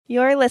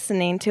You're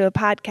listening to a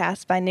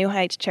podcast by New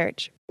Heights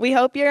Church. We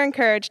hope you're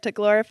encouraged to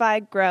glorify,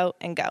 grow,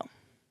 and go.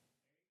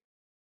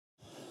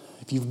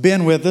 If you've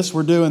been with us,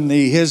 we're doing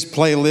the His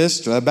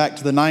playlist back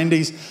to the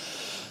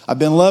 90s. I've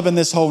been loving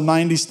this whole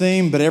 90s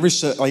theme, but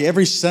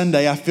every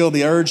Sunday I feel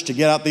the urge to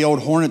get out the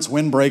old Hornets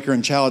windbreaker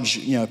and challenge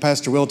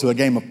Pastor Will to a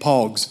game of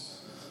Pogs.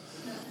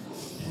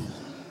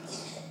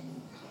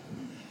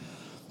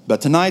 But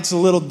tonight's a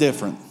little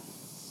different.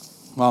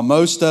 While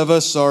most of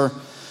us are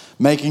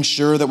making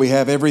sure that we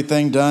have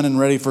everything done and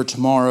ready for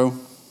tomorrow,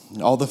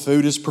 all the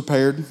food is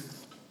prepared,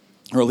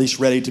 or at least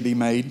ready to be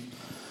made.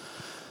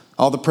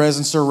 All the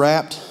presents are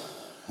wrapped,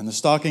 and the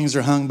stockings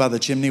are hung by the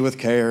chimney with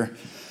care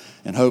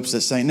in hopes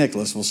that St.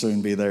 Nicholas will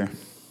soon be there.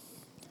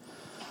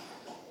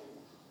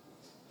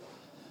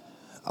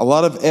 A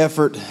lot of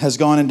effort has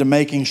gone into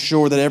making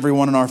sure that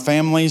everyone in our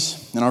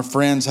families and our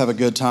friends have a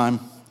good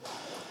time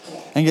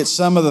and get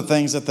some of the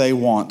things that they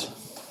want.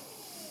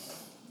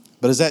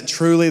 But is that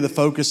truly the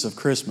focus of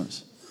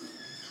Christmas?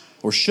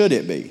 Or should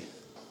it be?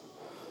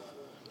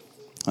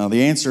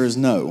 The answer is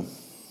no.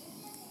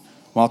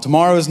 While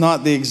tomorrow is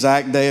not the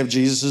exact day of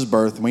Jesus'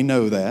 birth, and we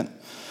know that,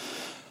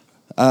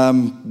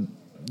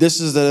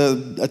 this is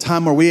a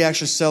time where we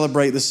actually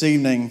celebrate this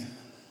evening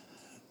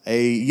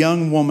a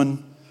young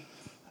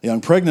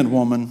pregnant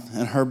woman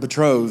and her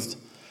betrothed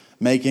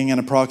making an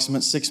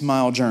approximate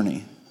 6-mile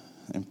journey.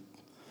 And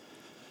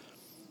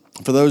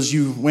for those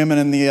you women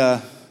in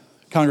the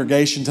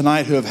congregation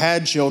tonight who have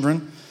had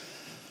children,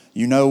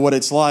 you know what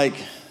it's like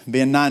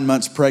being 9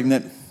 months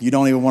pregnant. You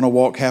don't even want to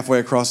walk halfway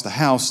across the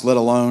house, let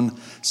alone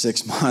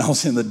 6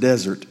 miles in the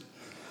desert.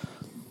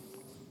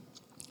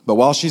 But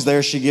while she's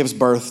there, she gives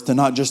birth to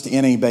not just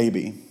any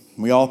baby.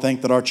 We all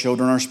think that our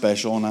children are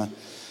special, and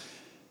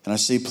I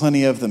see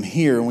plenty of them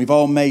here, and we've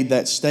all made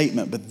that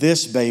statement, but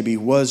this baby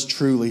was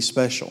truly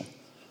special.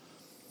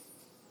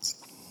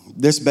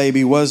 This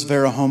baby was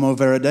vera homo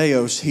vera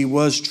Deus. He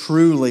was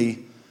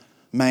truly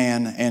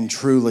man and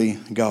truly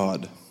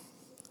God.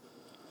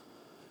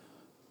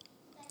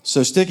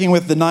 So sticking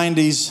with the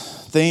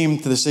 90s theme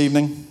for this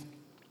evening,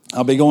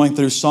 I'll be going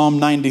through Psalm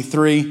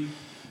 93,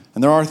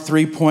 and there are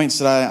 3 points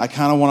that I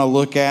kind of want to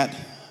look at.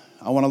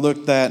 I want to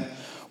look that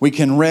we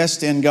can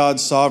rest in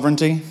God's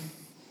sovereignty,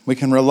 we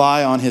can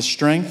rely on His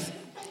strength,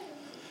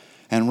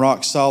 and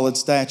rock-solid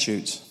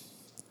statutes.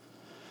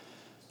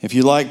 If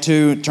you'd like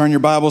to, turn your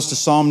Bibles to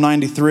Psalm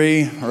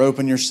 93 or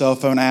open your cell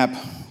phone app,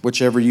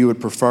 whichever you would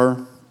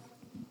prefer.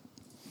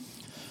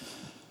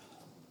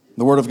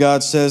 The Word of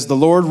God says, "The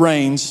Lord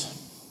reigns.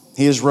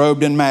 He is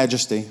robed in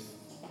majesty.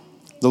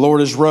 The Lord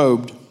is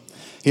robed.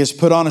 He has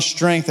put on a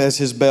strength as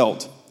His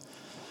belt.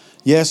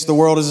 Yes, the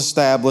world is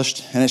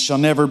established, and it shall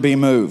never be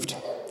moved.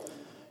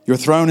 Your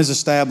throne is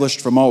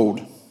established from old.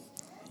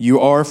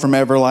 You are from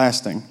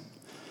everlasting.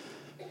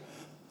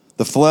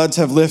 The floods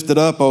have lifted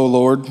up, O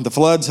Lord. The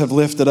floods have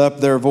lifted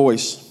up their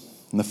voice,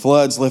 and the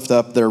floods lift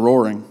up their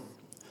roaring.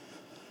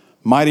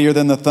 Mightier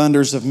than the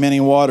thunders of many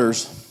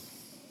waters,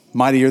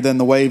 mightier than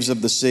the waves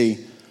of the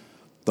sea.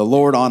 The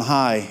Lord on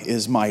high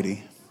is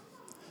mighty.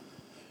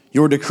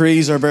 Your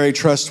decrees are very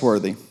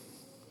trustworthy.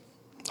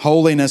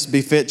 Holiness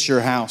befits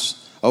your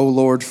house, O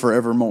Lord,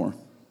 forevermore."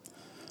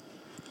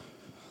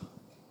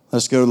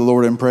 Let's go to the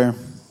Lord in prayer.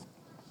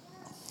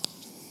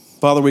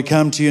 Father, we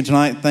come to you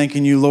tonight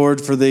thanking you,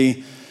 Lord, for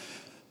the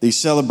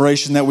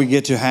celebration that we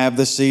get to have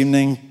this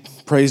evening,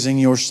 praising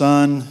your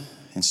Son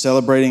and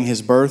celebrating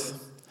His birth.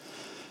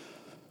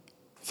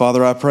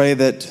 Father, I pray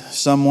that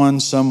someone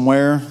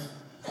somewhere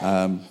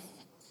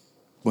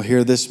will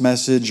hear this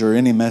message or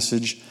any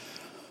message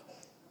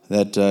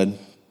that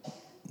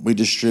we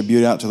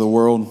distribute out to the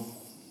world.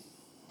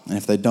 And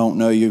if they don't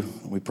know you,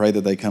 we pray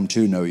that they come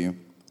to know you.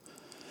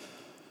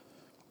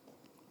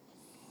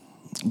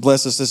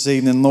 Bless us this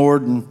evening,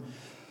 Lord, and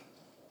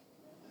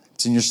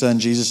it's in your Son,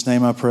 Jesus'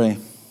 name I pray.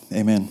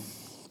 Amen.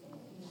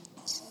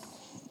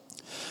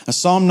 Now,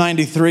 Psalm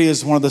 93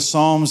 is one of the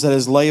psalms that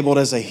is labeled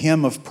as a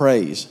hymn of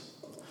praise.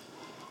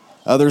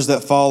 Others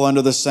that fall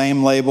under the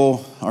same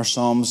label are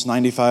Psalms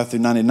 95 through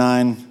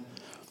 99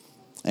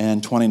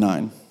 and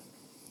 29.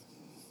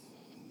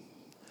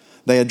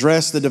 They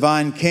address the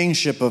divine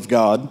kingship of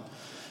God,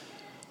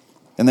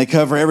 and they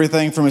cover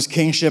everything from His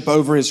kingship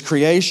over His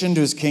creation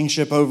to His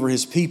kingship over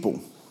His people.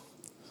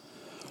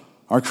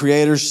 Our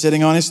Creator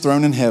sitting on His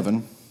throne in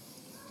heaven,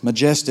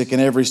 majestic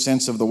in every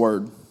sense of the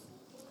word.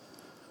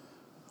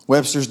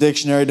 Webster's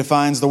dictionary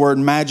defines the word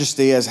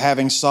majesty as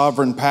having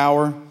sovereign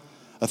power,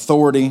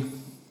 authority,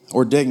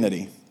 or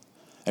dignity,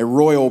 a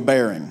royal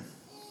bearing.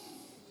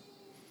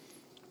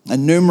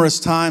 And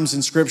numerous times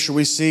in Scripture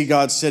we see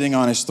God sitting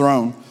on His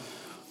throne.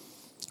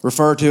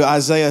 Refer to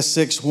Isaiah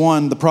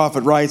 6:1, the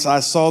prophet writes, "I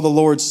saw the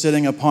Lord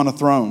sitting upon a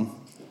throne,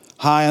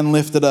 high and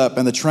lifted up,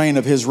 and the train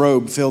of His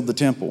robe filled the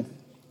temple."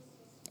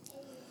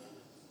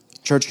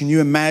 Church, can you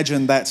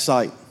imagine that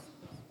sight?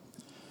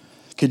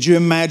 Could you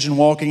imagine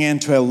walking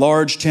into a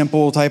large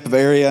temple type of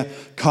area,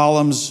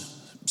 columns,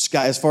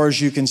 sky as far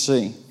as you can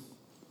see?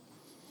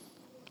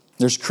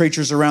 There's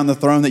creatures around the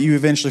throne that you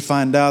eventually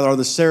find out are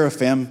the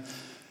seraphim,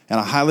 And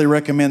I highly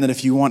recommend that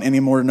if you want any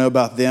more to know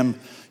about them,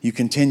 you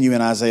continue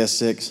in Isaiah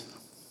 6.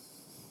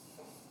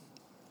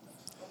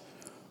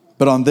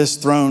 But on this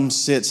throne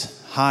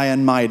sits high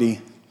and mighty,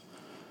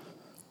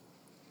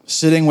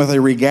 sitting with a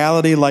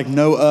regality like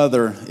no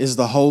other, is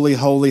the holy,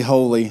 holy,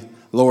 holy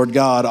Lord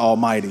God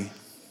Almighty,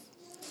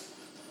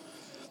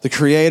 the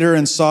creator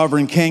and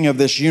sovereign king of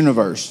this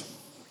universe.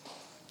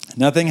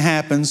 Nothing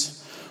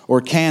happens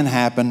or can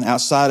happen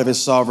outside of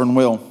his sovereign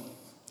will.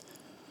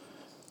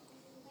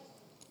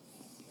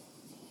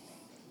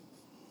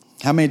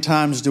 How many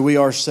times do we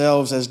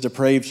ourselves as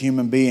depraved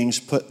human beings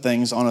put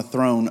things on a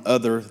throne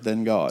other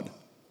than God?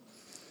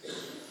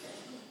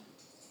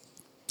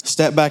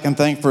 Step back and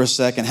think for a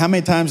second. How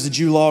many times did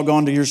you log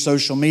on to your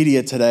social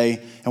media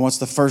today, and what's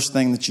the first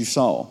thing that you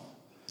saw?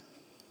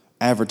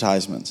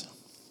 Advertisements.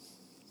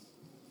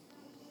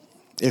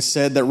 It's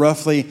said that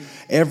roughly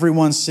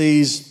everyone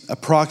sees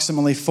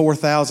approximately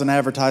 4,000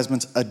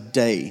 advertisements a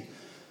day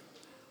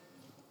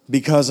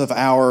because of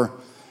our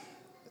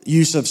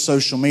use of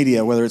social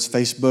media, whether it's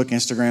Facebook,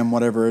 Instagram,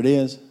 whatever it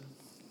is.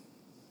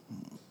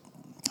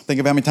 Think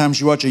of how many times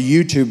you watch a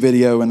YouTube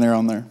video and they're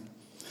on there.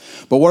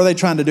 But what are they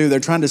trying to do? They're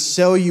trying to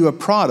sell you a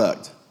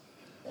product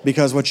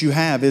because what you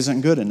have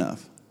isn't good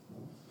enough.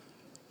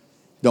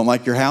 Don't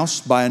like your house?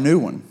 Buy a new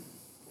one.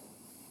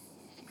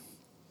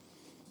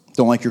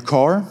 Don't like your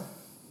car?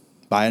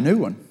 Buy a new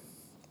one.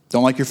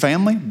 Don't like your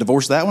family?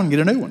 Divorce that one, get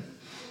a new one.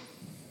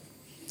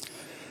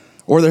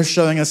 Or they're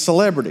showing a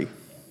celebrity.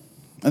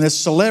 And this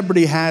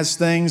celebrity has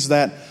things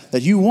that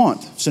you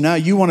want. So now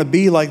you want to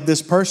be like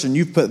this person.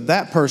 You've put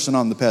that person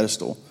on the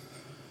pedestal.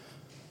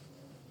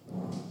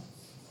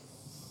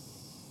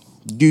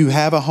 Do you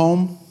have a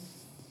home?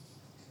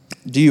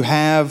 Do you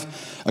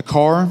have a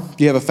car?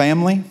 Do you have a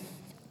family?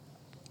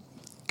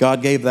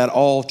 God gave that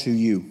all to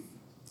you.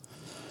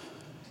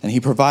 And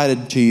He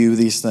provided to you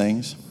these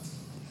things.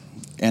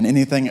 And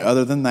anything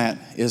other than that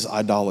is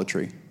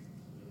idolatry.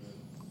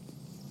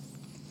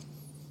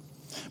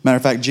 Matter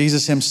of fact,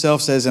 Jesus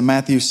Himself says in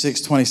Matthew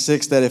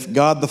 6:26 that if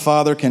God the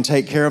Father can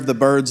take care of the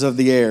birds of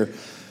the air,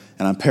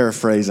 and I'm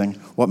paraphrasing,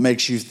 what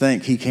makes you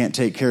think He can't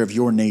take care of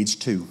your needs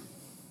too?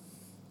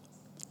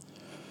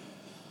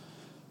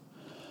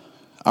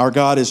 Our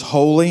God is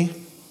holy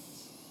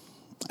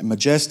and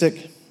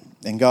majestic,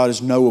 and God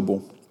is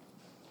knowable.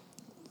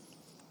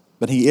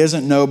 But He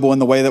isn't knowable in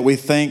the way that we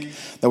think,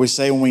 that we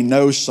say when we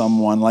know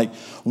someone. Like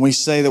when we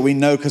say that we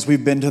know because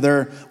we've been to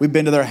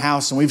their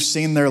house and we've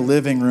seen their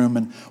living room.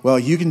 And well,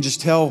 you can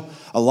just tell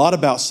a lot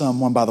about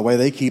someone by the way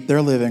they keep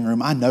their living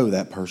room. I know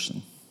that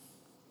person.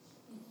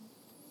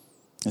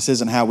 This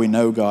isn't how we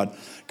know God.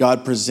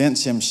 God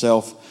presents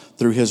Himself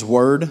through His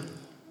Word,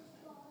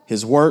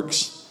 His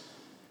works,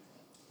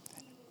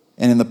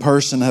 and in the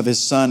person of His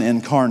Son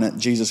incarnate,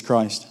 Jesus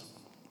Christ.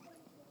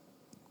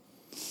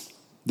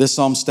 This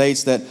psalm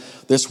states that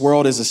this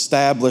world is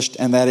established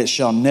and that it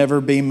shall never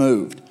be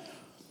moved.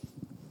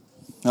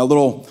 A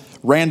little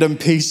random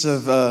piece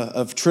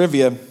of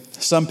trivia.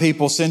 Some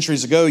people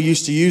centuries ago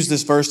used to use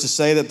this verse to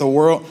say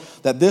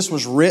that this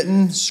was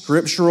written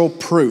scriptural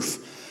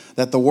proof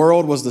that the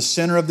world was the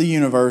center of the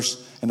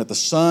universe and that the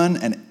sun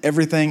and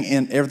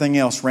everything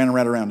else ran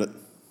right around it.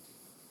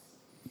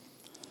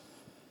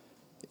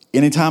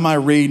 Anytime I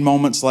read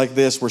moments like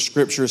this where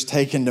Scripture is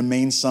taken to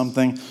mean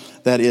something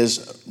that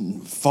is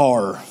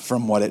far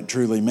from what it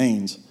truly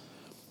means,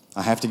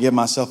 I have to give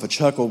myself a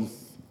chuckle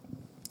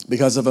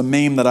because of a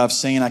meme that I've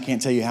seen, I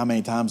can't tell you how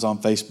many times on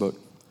Facebook.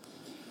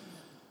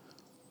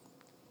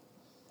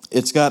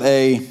 It's got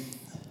a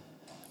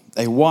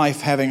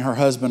wife having her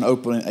husband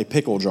open a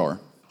pickle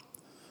jar.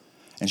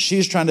 And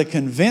she's trying to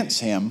convince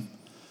him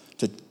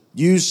to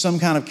use some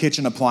kind of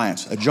kitchen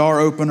appliance, a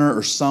jar opener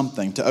or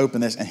something to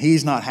open this, and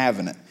he's not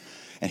having it.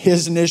 And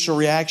his initial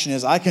reaction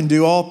is, I can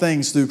do all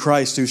things through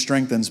Christ who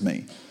strengthens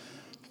me.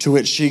 To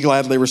which she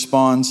gladly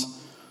responds,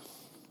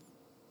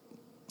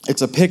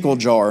 it's a pickle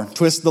jar.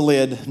 Twist the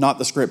lid, not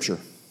the Scripture.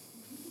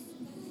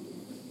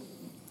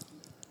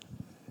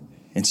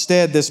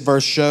 Instead, this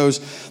verse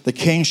shows the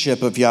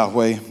kingship of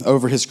Yahweh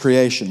over His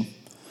creation.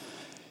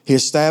 He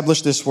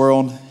established this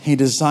world. He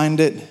designed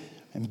it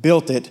and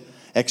built it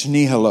ex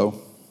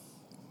nihilo,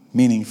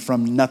 meaning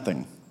from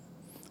nothing.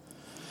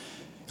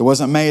 It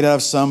wasn't made out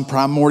of some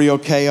primordial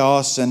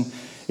chaos, and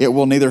it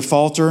will neither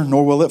falter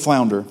nor will it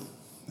flounder.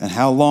 And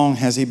how long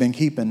has He been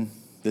keeping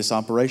this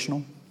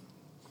operational?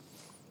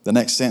 The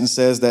next sentence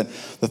says that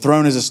the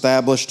throne is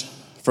established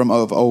from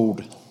of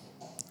old.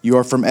 You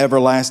are from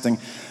everlasting,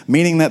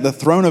 meaning that the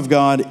throne of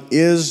God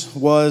is,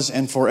 was,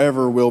 and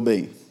forever will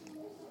be.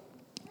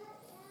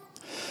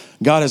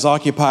 God has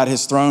occupied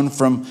His throne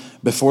from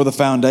before the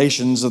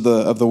foundations of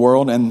the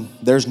world, and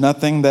there's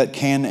nothing that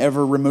can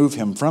ever remove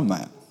Him from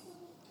that.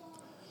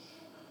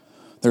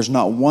 There's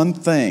not one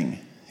thing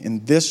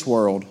in this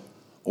world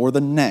or the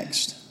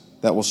next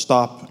that will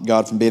stop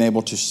God from being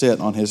able to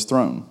sit on His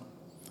throne.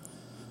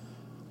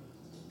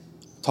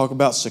 Talk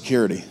about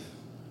security.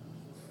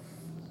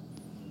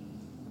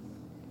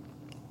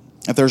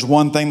 If there's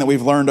one thing that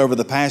we've learned over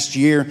the past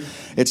year,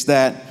 it's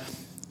that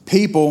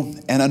people,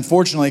 and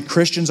unfortunately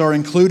Christians are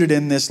included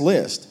in this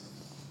list,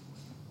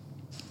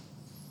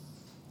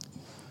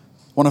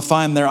 want to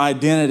find their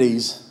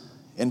identities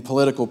in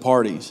political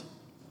parties.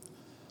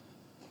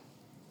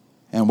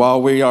 And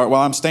while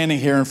I'm standing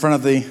here in front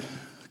of the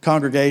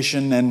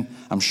congregation, and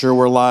I'm sure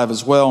we're live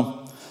as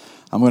well,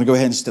 I'm going to go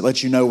ahead and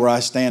let you know where I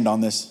stand on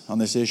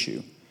this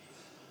issue.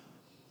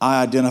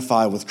 I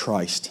identify with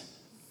Christ,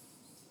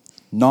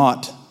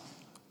 not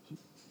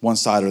one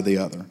side or the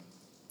other.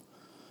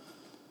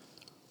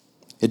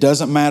 It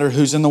doesn't matter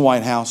who's in the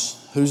White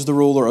House, who's the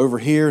ruler over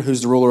here,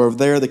 who's the ruler over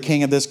there, the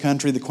king of this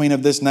country, the queen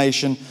of this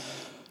nation.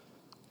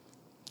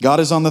 God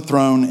is on the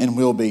throne and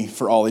will be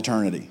for all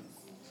eternity.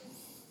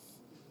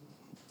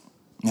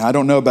 Now, I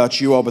don't know about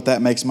you all, but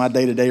that makes my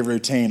day-to-day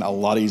routine a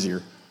lot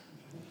easier.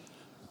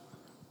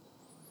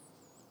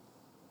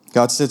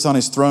 God sits on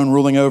his throne,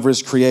 ruling over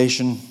his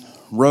creation,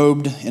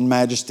 robed in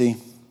majesty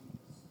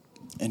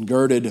and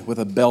girded with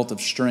a belt of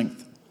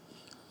strength.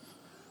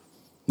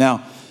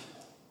 Now,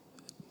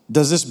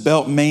 does this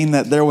belt mean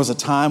that there was a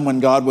time when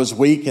God was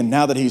weak, and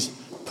now that he's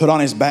put on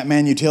his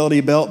Batman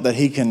utility belt that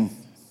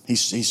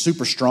he's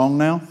super strong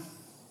now?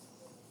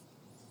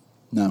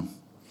 No.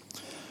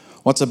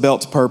 What's a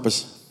belt's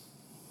purpose?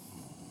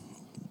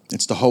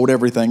 It's to hold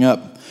everything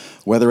up.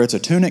 Whether it's a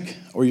tunic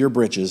or your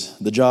britches,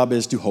 the job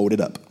is to hold it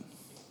up.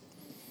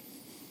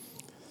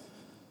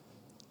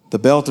 The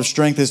belt of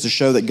strength is to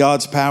show that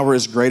God's power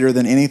is greater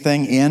than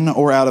anything in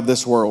or out of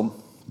this world.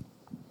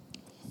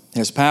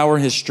 His power,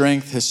 his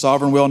strength, his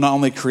sovereign will not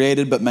only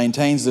created but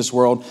maintains this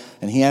world,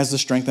 and he has the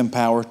strength and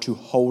power to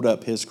hold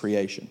up his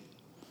creation.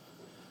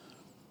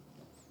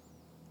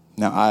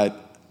 Now, I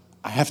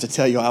have to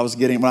tell you,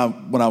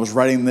 when I was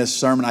writing this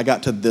sermon, I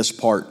got to this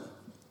part,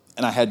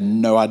 and I had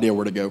no idea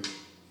where to go.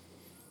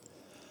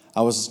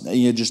 I was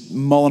just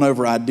mulling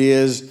over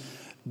ideas,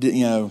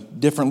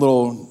 different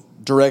little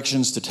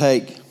directions to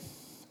take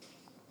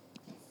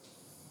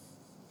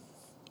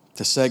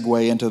to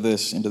segue into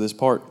this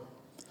part.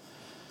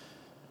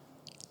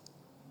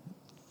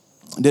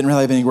 I didn't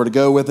really have anywhere to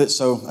go with it,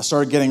 so I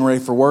started getting ready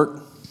for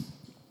work.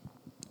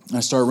 I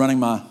started running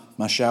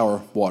my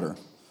shower water.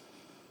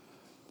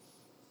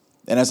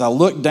 And as I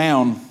look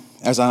down,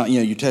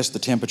 you test the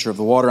temperature of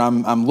the water,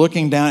 I'm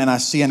looking down and I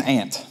see an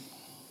ant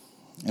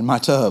in my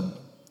tub.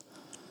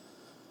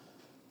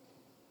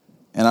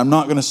 And I'm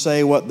not going to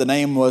say what the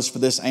name was for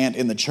this ant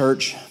in the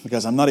church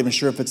because I'm not even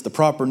sure if it's the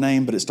proper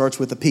name, but it starts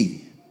with a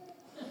P.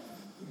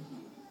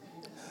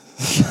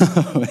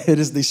 It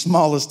is the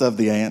smallest of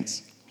the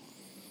ants.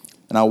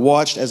 And I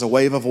watched as a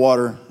wave of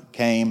water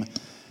came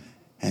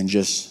and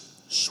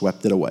just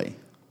swept it away.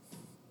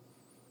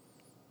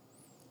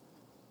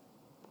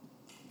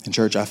 In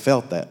church, I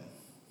felt that.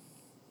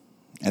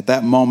 At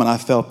that moment, I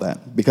felt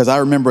that because I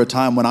remember a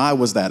time when I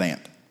was that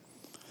ant.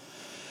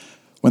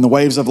 When the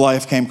waves of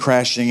life came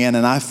crashing in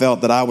and I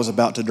felt that I was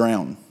about to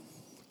drown.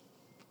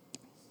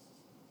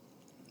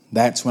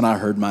 That's when I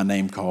heard my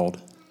name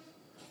called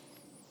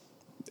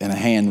and a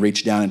hand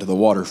reached down into the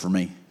water for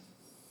me.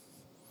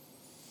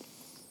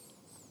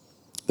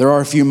 There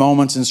are a few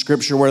moments in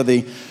Scripture where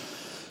the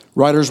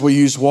writers will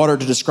use water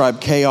to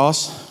describe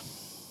chaos.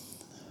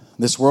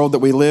 This world that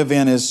we live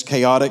in is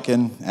chaotic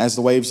and as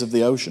the waves of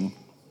the ocean.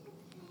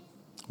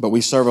 But we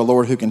serve a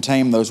Lord who can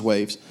tame those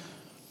waves.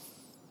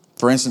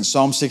 For instance,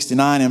 Psalm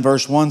 69 in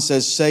verse 1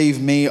 says,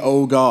 "Save me,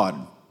 O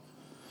God,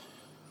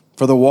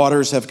 for the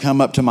waters have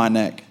come up to my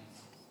neck."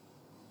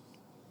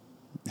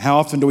 How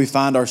often do we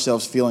find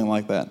ourselves feeling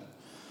like that?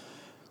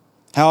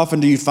 How often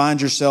do you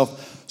find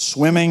yourself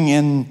swimming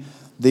in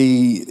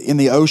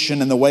the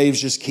ocean and the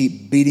waves just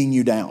keep beating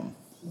you down?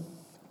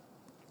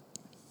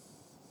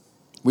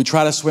 We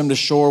try to swim to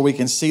shore. We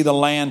can see the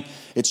land.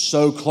 It's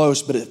so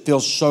close, but it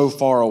feels so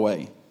far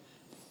away.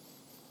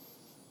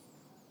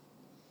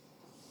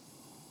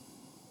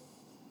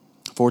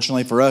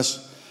 Fortunately for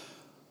us,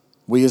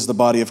 we as the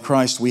body of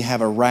Christ, we have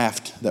a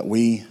raft that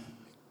we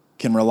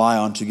can rely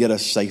on to get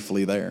us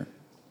safely there.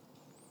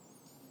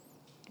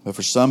 But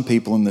for some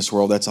people in this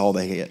world, that's all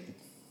they get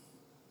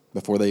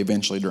before they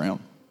eventually drown.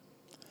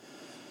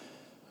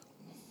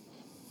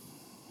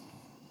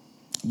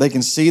 They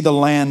can see the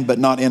land but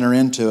not enter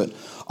into it.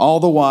 All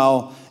the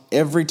while,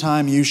 every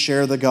time you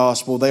share the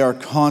gospel, they are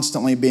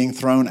constantly being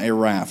thrown a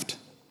raft.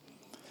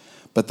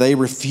 But they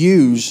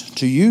refuse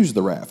to use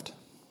the raft.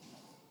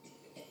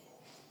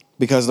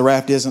 Because the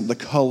raft isn't the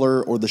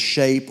color or the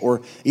shape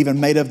or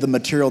even made of the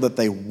material that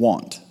they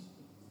want.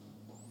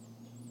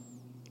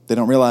 They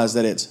don't realize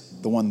that it's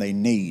the one they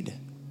need.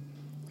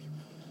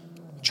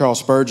 Charles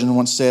Spurgeon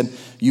once said,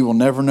 "You will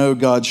never know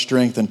God's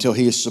strength until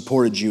he has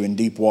supported you in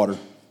deep water."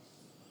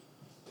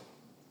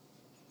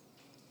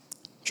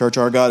 Church,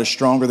 our God is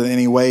stronger than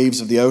any waves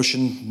of the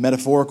ocean,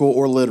 metaphorical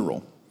or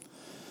literal.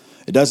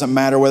 It doesn't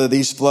matter whether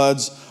these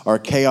floods are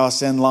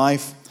chaos in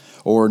life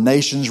or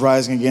nations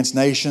rising against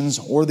nations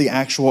or the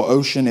actual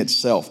ocean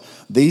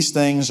itself. These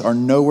things are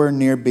nowhere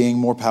near being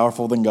more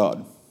powerful than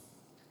God.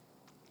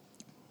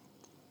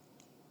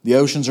 The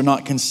oceans are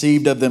not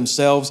conceived of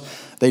themselves.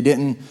 They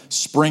didn't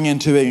spring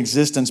into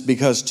existence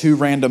because two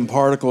random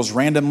particles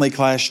randomly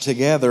clashed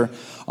together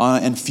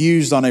and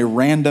fused on a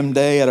random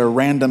day at a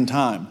random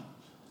time.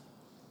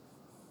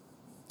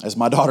 As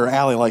my daughter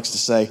Allie likes to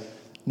say,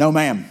 no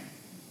ma'am.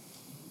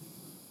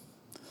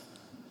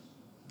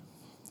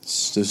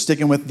 So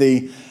sticking with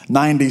the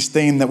 90s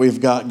theme that we've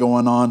got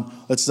going on,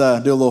 let's do a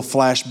little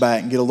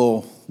flashback and get a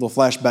little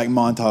flashback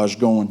montage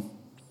going.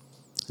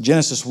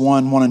 Genesis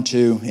 1 and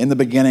 2. In the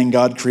beginning,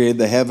 God created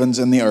the heavens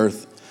and the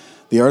earth.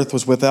 The earth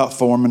was without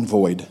form and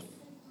void,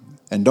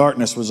 and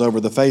darkness was over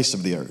the face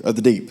of the earth, of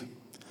the deep.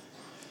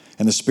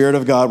 And the Spirit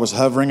of God was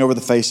hovering over the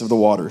face of the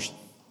waters.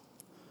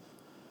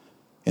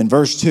 In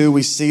verse 2,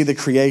 we see the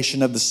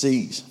creation of the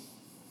seas.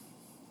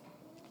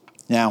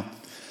 Now,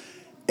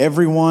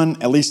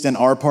 everyone, at least in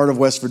our part of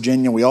West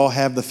Virginia, we all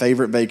have the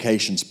favorite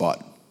vacation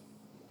spot,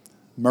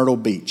 Myrtle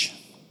Beach,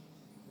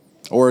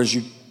 or as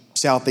you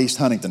Southeast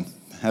Huntington,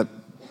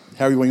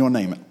 however you want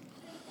to name it.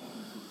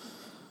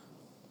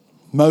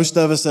 Most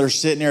of us that are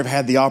sitting here have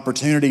had the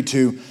opportunity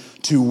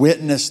to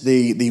witness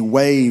the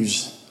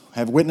waves,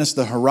 have witnessed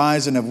the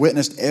horizon, have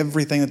witnessed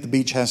everything that the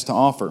beach has to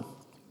offer.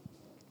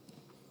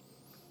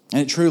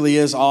 And it truly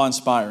is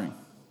awe-inspiring.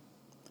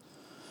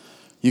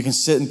 You can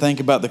sit and think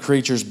about the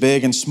creatures,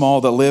 big and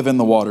small, that live in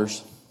the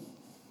waters.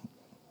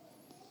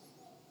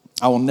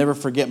 I will never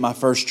forget my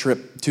first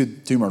trip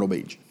to Myrtle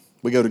Beach.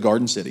 We go to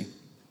Garden City,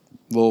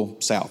 a little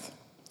south.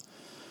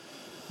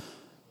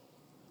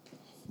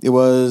 It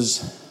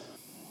was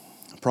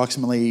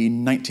approximately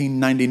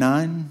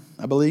 1999,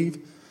 I believe.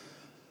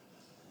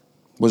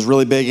 Was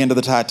really big into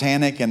the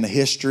Titanic and the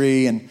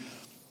history and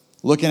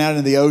looking out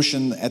into the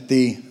ocean at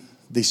the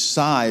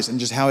size and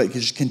just how it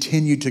just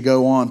continued to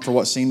go on for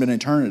what seemed an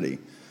eternity.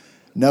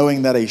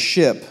 Knowing that a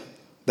ship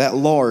that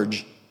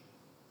large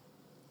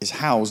is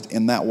housed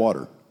in that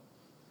water.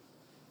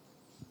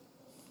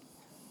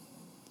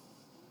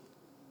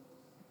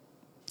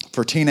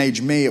 For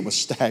teenage me, it was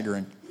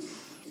staggering.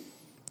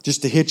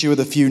 Just to hit you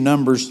with a few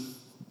numbers,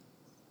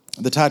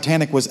 the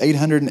Titanic was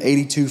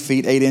 882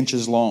 feet, 8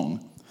 inches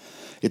long.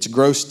 Its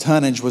gross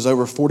tonnage was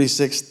over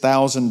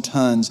 46,000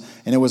 tons,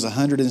 and it was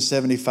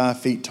 175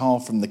 feet tall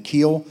from the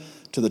keel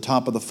to the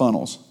top of the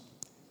funnels.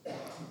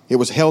 It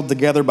was held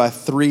together by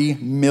 3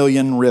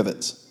 million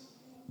rivets.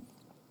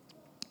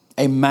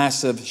 A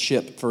massive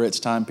ship for its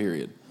time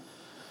period.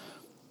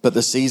 But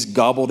the seas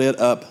gobbled it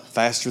up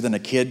faster than a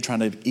kid trying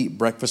to eat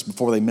breakfast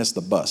before they missed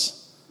the bus.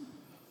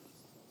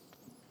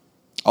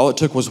 All it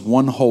took was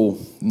one hole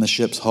in the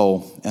ship's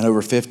hull, and over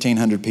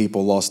 1,500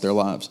 people lost their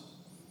lives.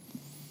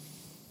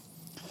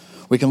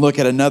 We can look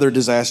at another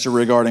disaster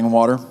regarding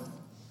water.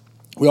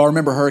 We all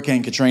remember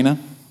Hurricane Katrina.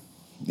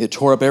 It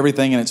tore up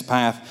everything in its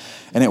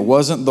path, and it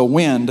wasn't the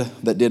wind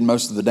that did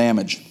most of the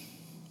damage.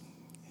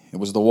 It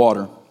was the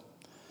water.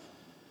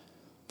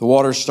 The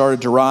waters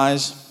started to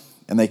rise,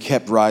 and they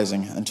kept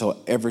rising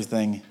until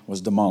everything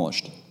was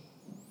demolished.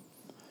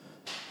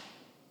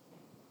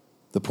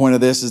 The point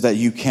of this is that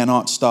you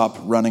cannot stop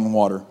running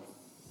water.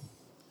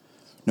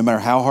 No matter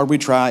how hard we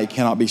try, it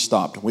cannot be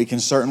stopped. We can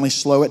certainly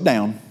slow it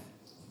down,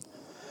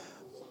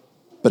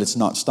 but it's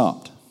not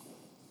stopped.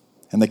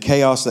 And the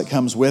chaos that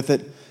comes with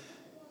it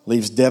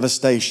leaves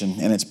devastation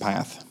in its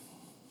path.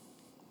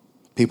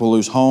 People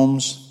lose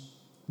homes,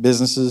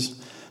 businesses,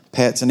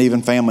 pets, and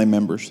even family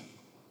members.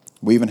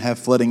 We even have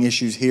flooding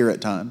issues here at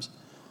times.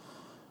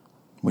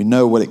 We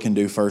know what it can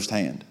do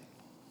firsthand.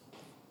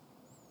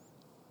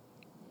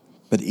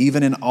 But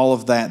even in all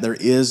of that, there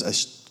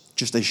is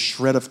just a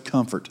shred of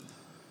comfort.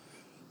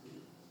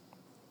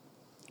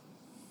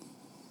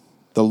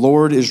 The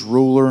Lord is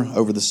ruler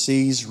over the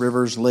seas,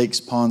 rivers, lakes,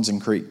 ponds,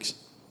 and creeks.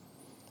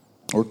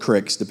 Or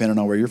creeks, depending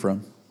on where you're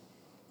from.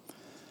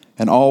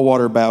 And all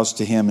water bows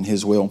to him and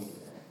his will.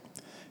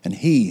 And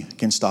he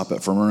can stop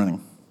it from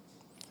running.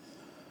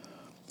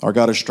 Our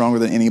God is stronger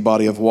than any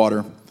body of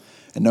water.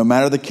 And no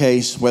matter the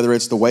case, whether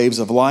it's the waves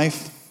of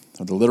life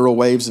or the literal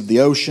waves of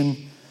the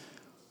ocean,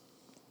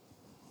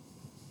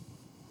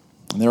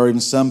 and there are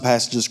even some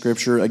passages of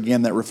Scripture,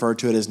 again, that refer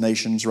to it as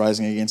nations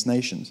rising against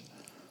nations.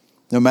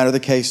 No matter the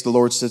case, the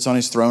Lord sits on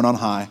his throne on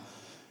high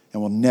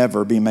and will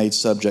never be made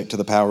subject to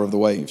the power of the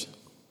waves.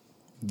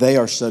 They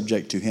are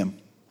subject to him.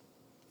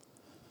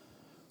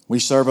 We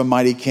serve a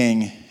mighty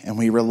king, and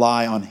we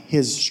rely on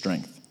his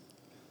strength,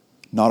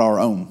 not our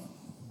own.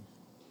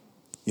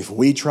 If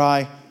we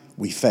try,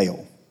 we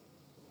fail.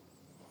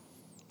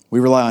 We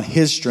rely on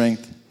his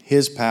strength,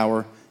 his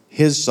power,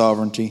 his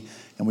sovereignty,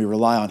 and we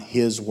rely on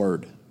his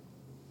word.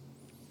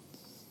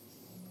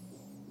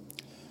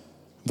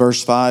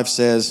 Verse 5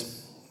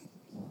 says,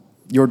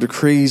 your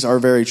decrees are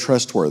very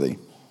trustworthy.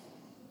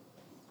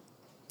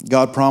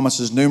 God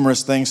promises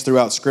numerous things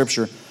throughout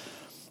Scripture,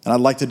 and I'd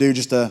like to do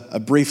just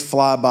a brief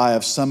flyby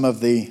of some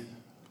of the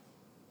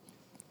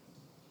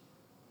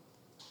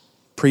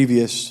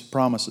previous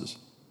promises.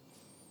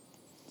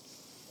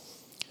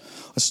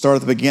 Let's start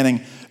at the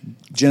beginning.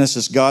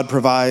 Genesis, God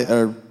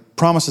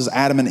promises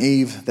Adam and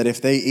Eve that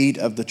if they eat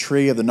of the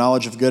tree of the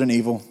knowledge of good and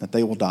evil, that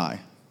they will die.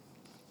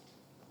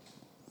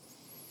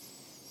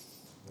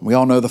 We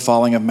all know the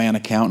falling of man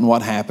account and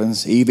what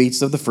happens. Eve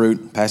eats of the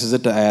fruit, passes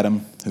it to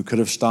Adam, who could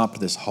have stopped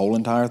this whole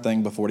entire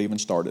thing before it even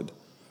started.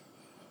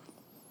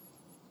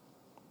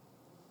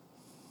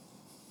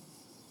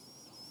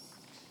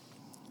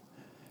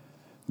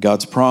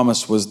 God's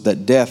promise was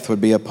that death would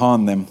be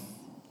upon them.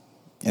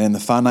 And in the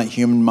finite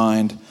human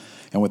mind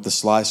and with the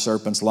sly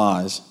serpent's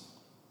lies,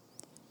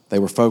 they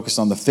were focused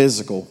on the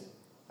physical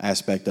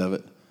aspect of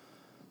it,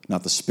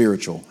 not the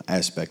spiritual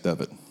aspect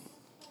of it.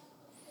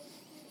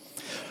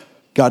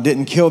 God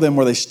didn't kill them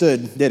where they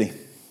stood, did he?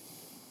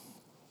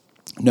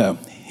 No,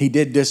 he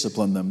did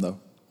discipline them though.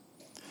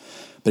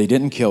 But he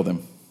didn't kill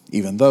them,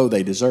 even though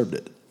they deserved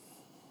it.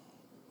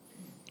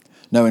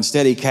 No,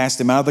 instead he cast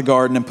them out of the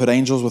garden and put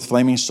angels with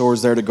flaming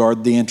swords there to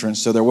guard the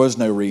entrance, so there was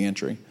no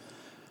re-entry.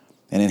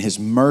 And in his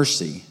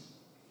mercy,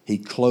 he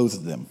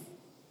clothed them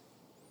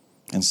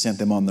and sent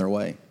them on their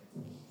way.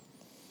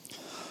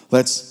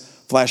 Let's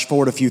flash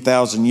forward a few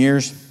thousand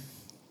years.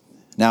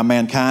 Now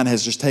mankind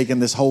has just taken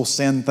this whole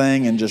sin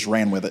thing and just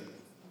ran with it.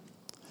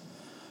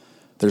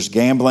 There's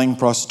gambling,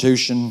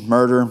 prostitution,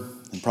 murder,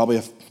 and probably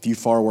a few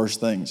far worse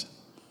things.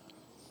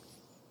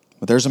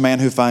 But there's a man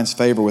who finds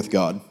favor with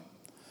God.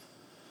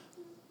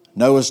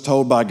 Noah's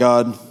told by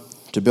God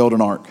to build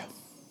an ark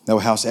that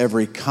will house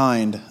every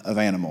kind of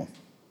animal.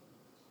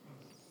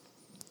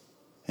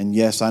 And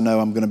yes, I know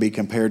I'm going to be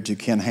compared to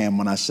Ken Ham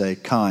when I say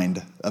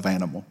kind of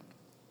animal.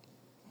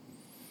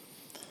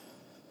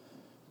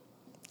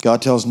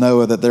 God tells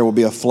Noah that there will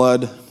be a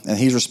flood, and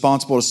he's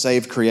responsible to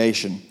save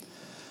creation.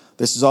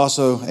 This is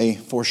also a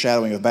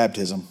foreshadowing of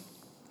baptism.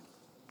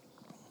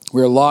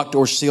 We are locked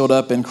or sealed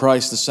up in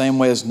Christ the same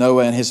way as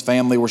Noah and his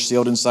family were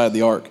sealed inside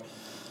the ark.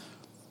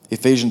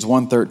 Ephesians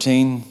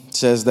 1:13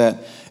 says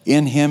that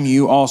in him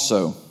you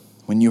also,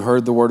 when you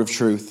heard the word of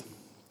truth,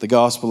 the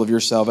gospel of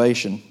your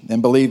salvation,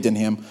 and believed in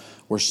him,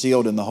 were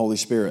sealed in the Holy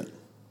Spirit.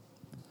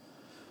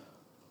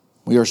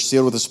 We are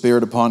sealed with the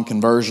Spirit upon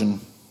conversion,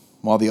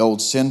 while the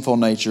old sinful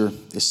nature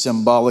is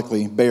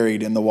symbolically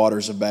buried in the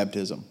waters of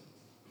baptism.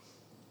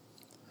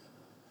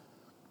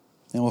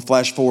 And we'll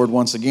flash forward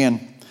once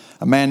again.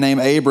 A man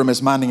named Abram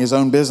is minding his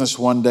own business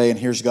one day and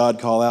hears God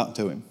call out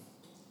to him.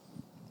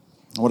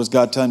 What does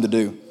God tell him to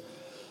do?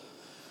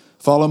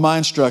 Follow my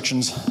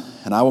instructions,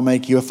 and I will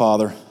make you a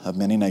father of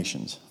many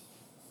nations.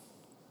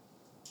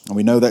 And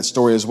we know that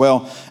story as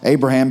well.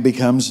 Abram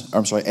becomes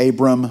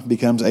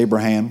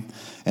Abraham,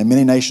 and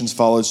many nations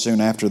followed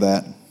soon after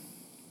that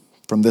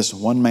from this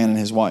one man and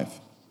his wife.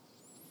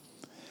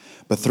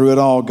 But through it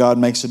all, God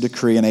makes a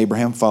decree, and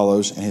Abraham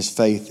follows, and his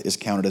faith is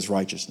counted as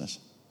righteousness.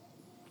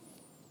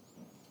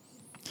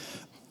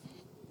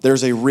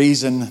 There's a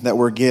reason that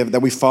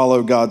we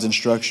follow God's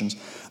instructions.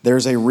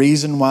 There's a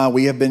reason why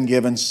we have been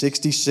given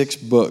 66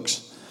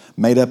 books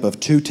made up of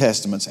 2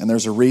 testaments, and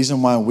there's a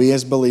reason why we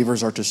as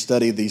believers are to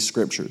study these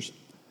scriptures.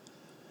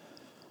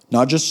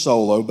 Not just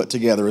solo, but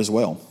together as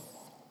well.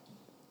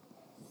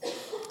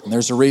 And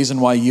there's a reason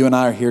why you and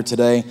I are here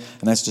today,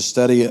 and that's to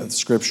study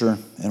Scripture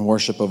and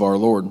worship of our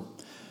Lord.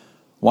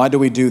 Why do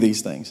we do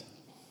these things?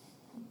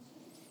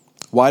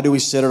 Why do we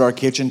sit at our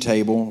kitchen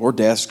table or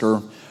desk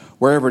or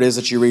wherever it is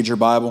that you read your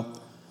Bible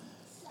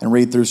and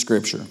read through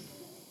Scripture?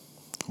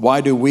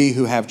 Why do we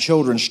who have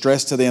children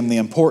stress to them the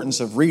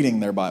importance of reading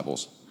their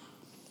Bibles?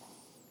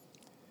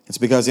 It's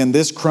because in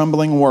this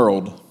crumbling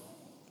world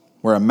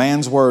where a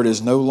man's word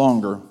is no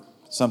longer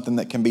something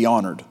that can be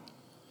honored,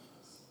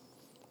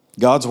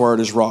 God's word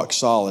is rock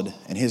solid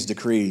and his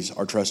decrees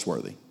are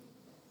trustworthy.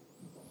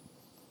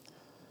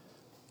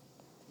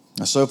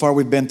 Now, so far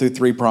we've been through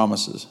 3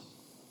 promises.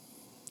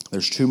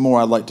 There's 2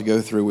 more I'd like to go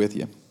through with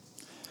you.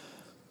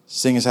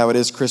 Seeing as how it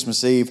is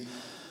Christmas Eve,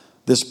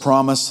 this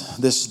promise,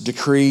 this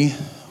decree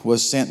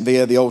was sent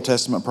via the Old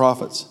Testament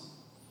prophets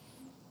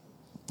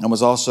and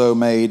was also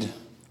made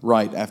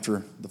right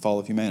after the fall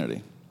of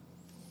humanity.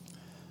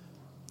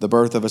 The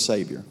birth of a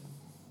Savior.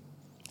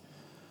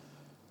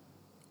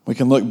 We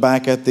can look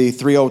back at the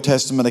 3 Old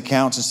Testament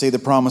accounts and see the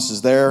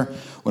promises there.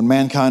 When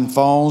mankind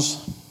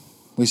falls,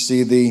 we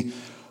see the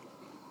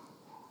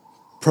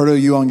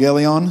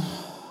proto-evangelion,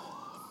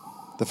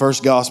 the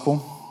first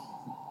gospel.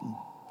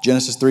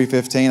 Genesis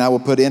 3:15, I will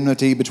put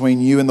enmity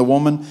between you and the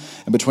woman,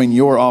 and between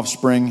your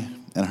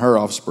offspring and her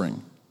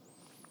offspring.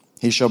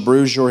 He shall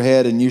bruise your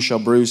head, and you shall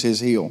bruise his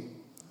heel.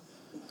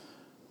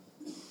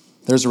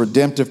 There's a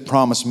redemptive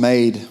promise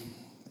made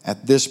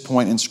at this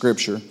point in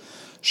Scripture,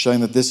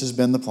 showing that this has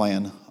been the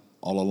plan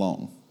all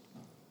along.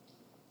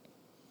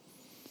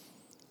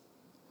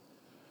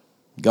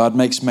 God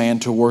makes man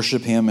to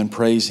worship him and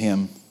praise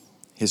him.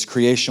 His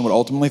creation would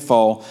ultimately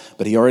fall,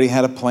 but he already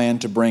had a plan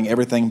to bring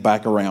everything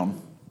back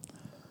around.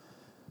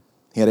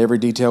 He had every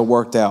detail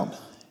worked out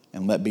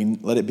and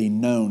let it be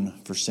known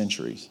for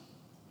centuries.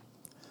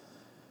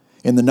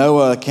 In the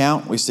Noah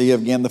account, we see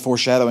again the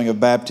foreshadowing of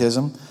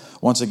baptism.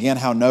 Once again,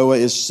 how Noah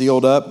is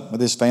sealed up with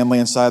his family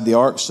inside the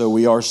ark, so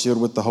we are sealed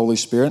with the Holy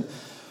Spirit,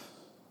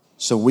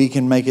 so we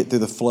can make it through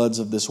the floods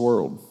of this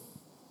world.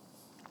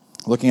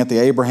 Looking at the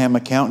Abraham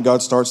account,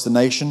 God starts the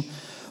nation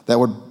that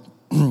would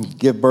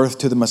give birth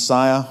to the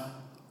Messiah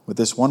with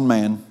this one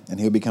man, and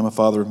he'll become a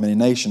father of many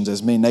nations,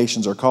 as many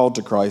nations are called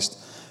to Christ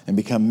and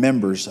become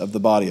members of the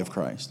body of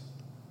Christ.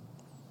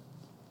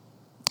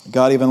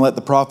 God even let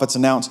the prophets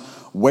announce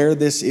where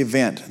this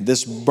event,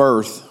 this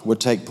birth, would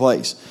take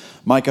place.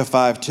 Micah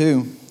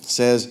 5:2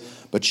 says,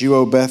 "But you,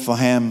 O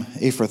Bethlehem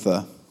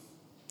Ephrathah,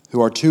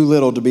 who are too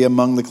little to be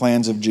among the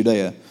clans of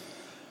Judea,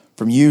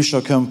 from you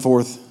shall come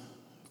forth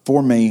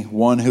for me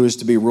one who is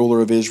to be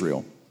ruler of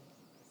Israel."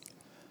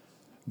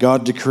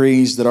 God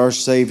decrees that our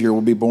Savior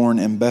will be born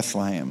in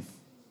Bethlehem.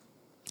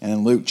 And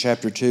in Luke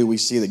chapter 2, we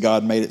see that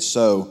God made it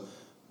so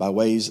by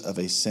ways of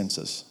a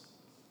census.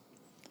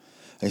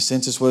 A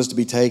census was to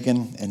be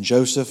taken, and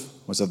Joseph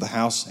was of the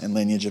house and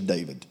lineage of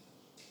David.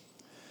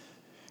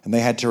 And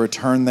they had to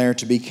return there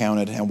to be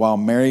counted. And while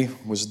Mary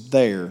was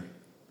there,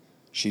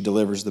 she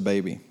delivers the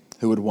baby,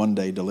 who would one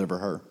day deliver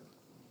her.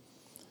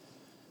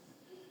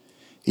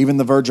 Even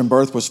the virgin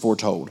birth was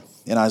foretold.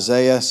 In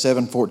Isaiah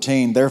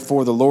 7:14,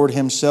 "Therefore the Lord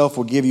himself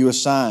will give you a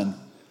sign.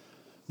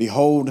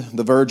 Behold,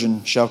 the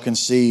virgin shall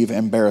conceive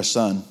and bear a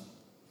son,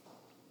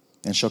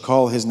 and shall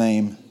call his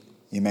name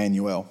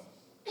Emmanuel."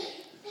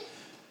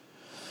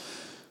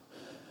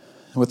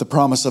 With the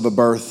promise of a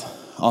birth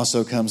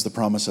also comes the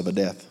promise of a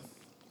death.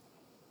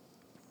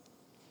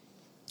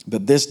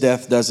 But this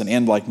death doesn't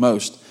end like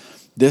most.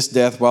 This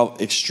death, while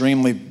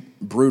extremely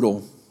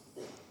brutal,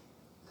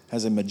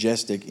 has a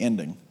majestic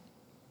ending.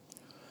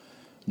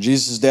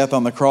 Jesus' death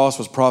on the cross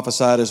was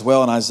prophesied as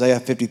well in Isaiah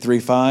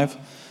 53:5.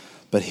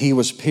 "But he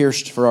was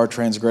pierced for our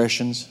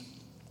transgressions.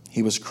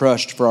 He was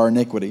crushed for our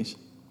iniquities.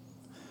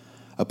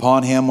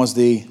 Upon him was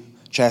the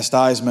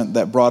chastisement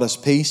that brought us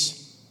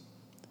peace,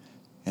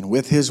 and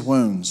with his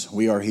wounds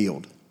we are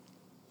healed."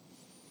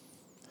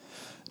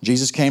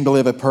 Jesus came to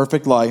live a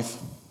perfect life,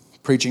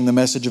 preaching the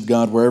message of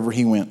God wherever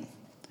he went,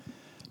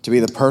 to be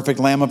the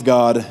perfect Lamb of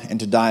God and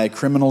to die a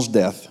criminal's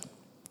death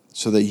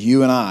so that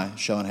you and I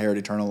shall inherit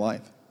eternal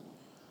life.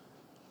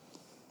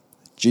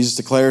 Jesus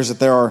declares that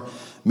there are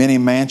many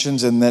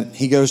mansions and that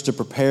he goes to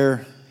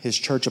prepare his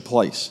church a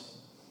place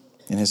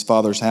in his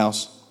Father's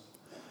house,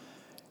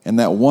 and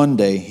that one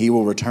day he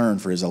will return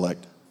for his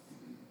elect.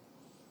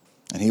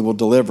 And we will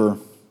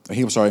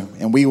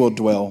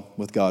dwell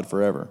with God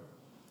forever.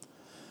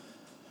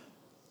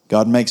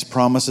 God makes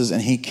promises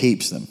and he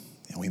keeps them.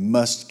 And we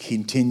must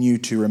continue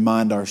to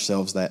remind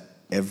ourselves that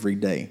every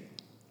day.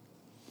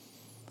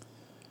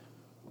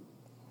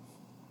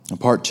 And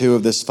part 2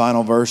 of this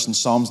final verse in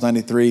Psalms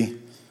 93,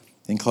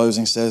 in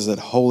closing, says that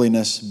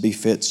holiness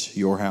befits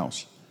your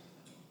house,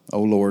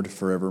 O Lord,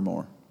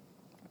 forevermore.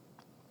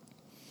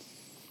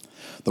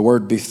 The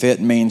word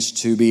befit means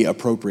to be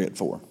appropriate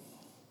for,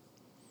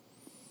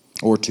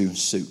 or to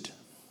suit.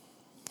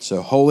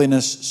 So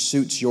holiness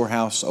suits your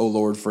house, O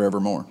Lord,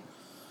 forevermore.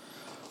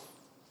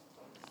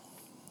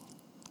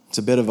 It's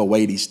a bit of a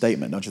weighty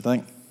statement, don't you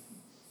think?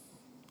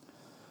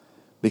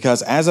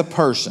 Because as a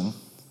person,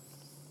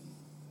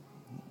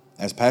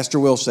 as Pastor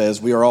Will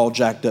says, we are all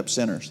jacked up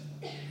sinners.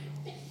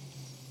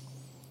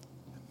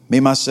 Me,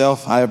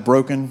 myself, I have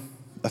broken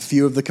a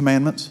few of the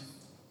commandments,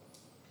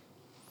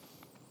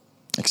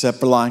 except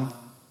for lying.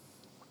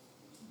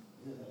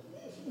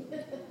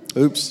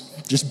 Oops,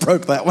 just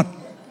broke that one.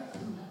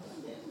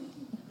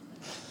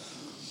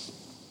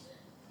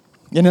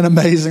 Isn't it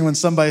amazing when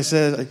somebody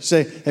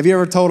say, "Have you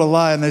ever told a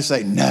lie?" And they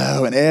say,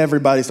 "No," and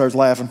everybody starts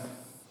laughing.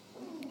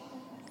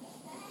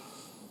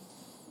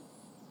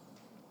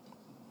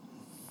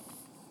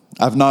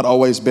 I've not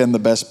always been the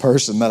best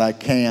person that I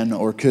can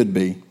or could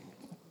be.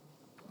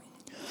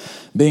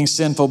 Being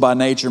sinful by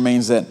nature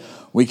means that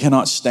we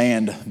cannot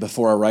stand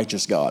before a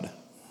righteous God,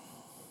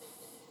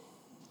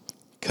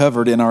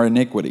 covered in our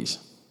iniquities.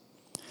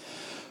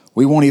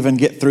 We won't even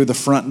get through the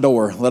front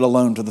door, let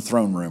alone to the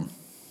throne room.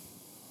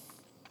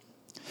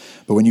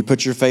 But when you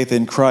put your faith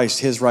in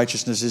Christ, his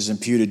righteousness is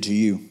imputed to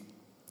you,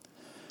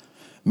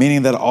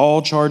 meaning that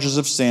all charges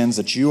of sins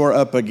that you are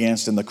up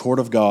against in the court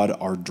of God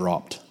are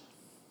dropped.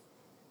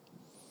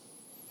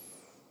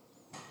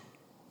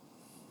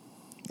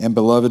 And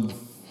beloved,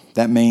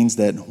 that means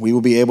that we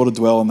will be able to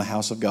dwell in the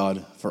house of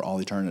God for all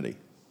eternity.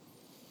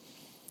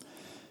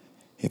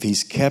 If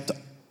he's kept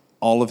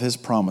all of his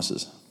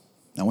promises.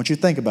 Now I want you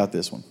to think about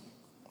this one.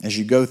 As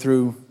you go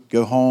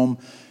home,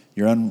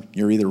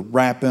 you're either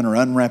wrapping or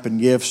unwrapping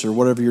gifts or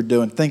whatever you're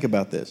doing, think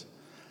about this.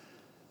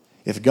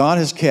 If God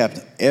has kept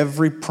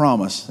every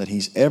promise that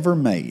he's ever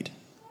made,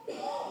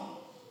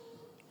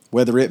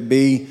 whether it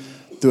be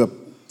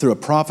through a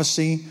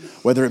prophecy,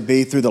 whether it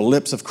be through the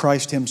lips of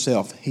Christ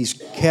himself, he's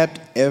kept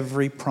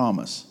every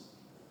promise.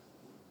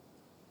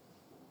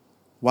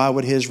 Why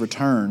would his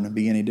return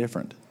be any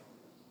different?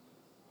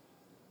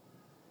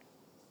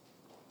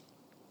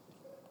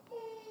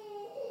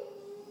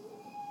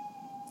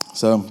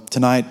 So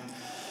tonight,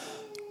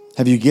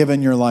 have you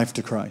given your life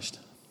to Christ?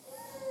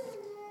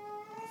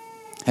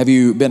 Have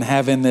you been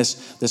having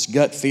this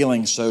gut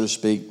feeling, so to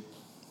speak,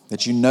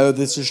 that you know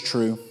this is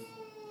true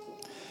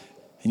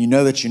and you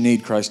know that you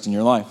need Christ in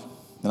your life?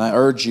 And I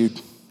urge you,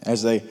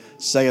 as they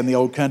say in the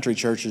old country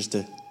churches,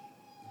 to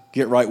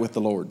get right with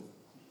the Lord.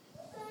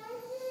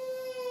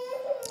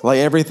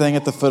 Lay everything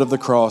at the foot of the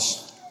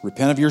cross.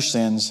 Repent of your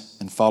sins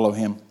and follow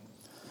Him.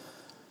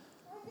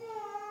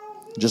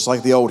 Just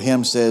like the old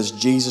hymn says,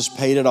 Jesus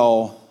paid it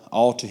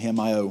all to Him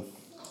I owe.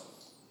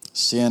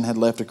 Sin had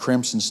left a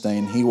crimson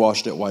stain. He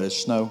washed it white as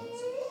snow.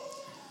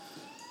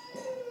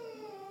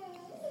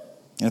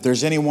 And if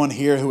there's anyone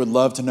here who would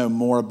love to know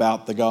more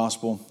about the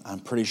gospel, I'm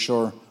pretty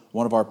sure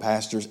one of our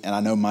pastors, and I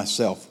know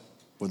myself,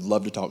 would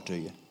love to talk to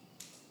you.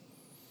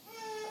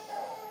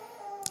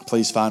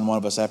 Please find one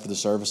of us after the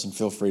service and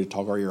feel free to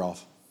talk our ear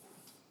off.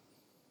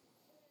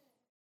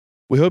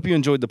 We hope you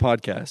enjoyed the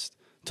podcast.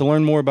 To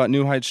learn more about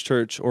New Heights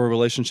Church or a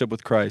relationship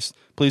with Christ,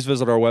 please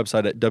visit our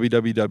website at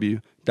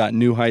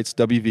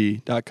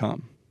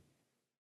www.newheightswv.com.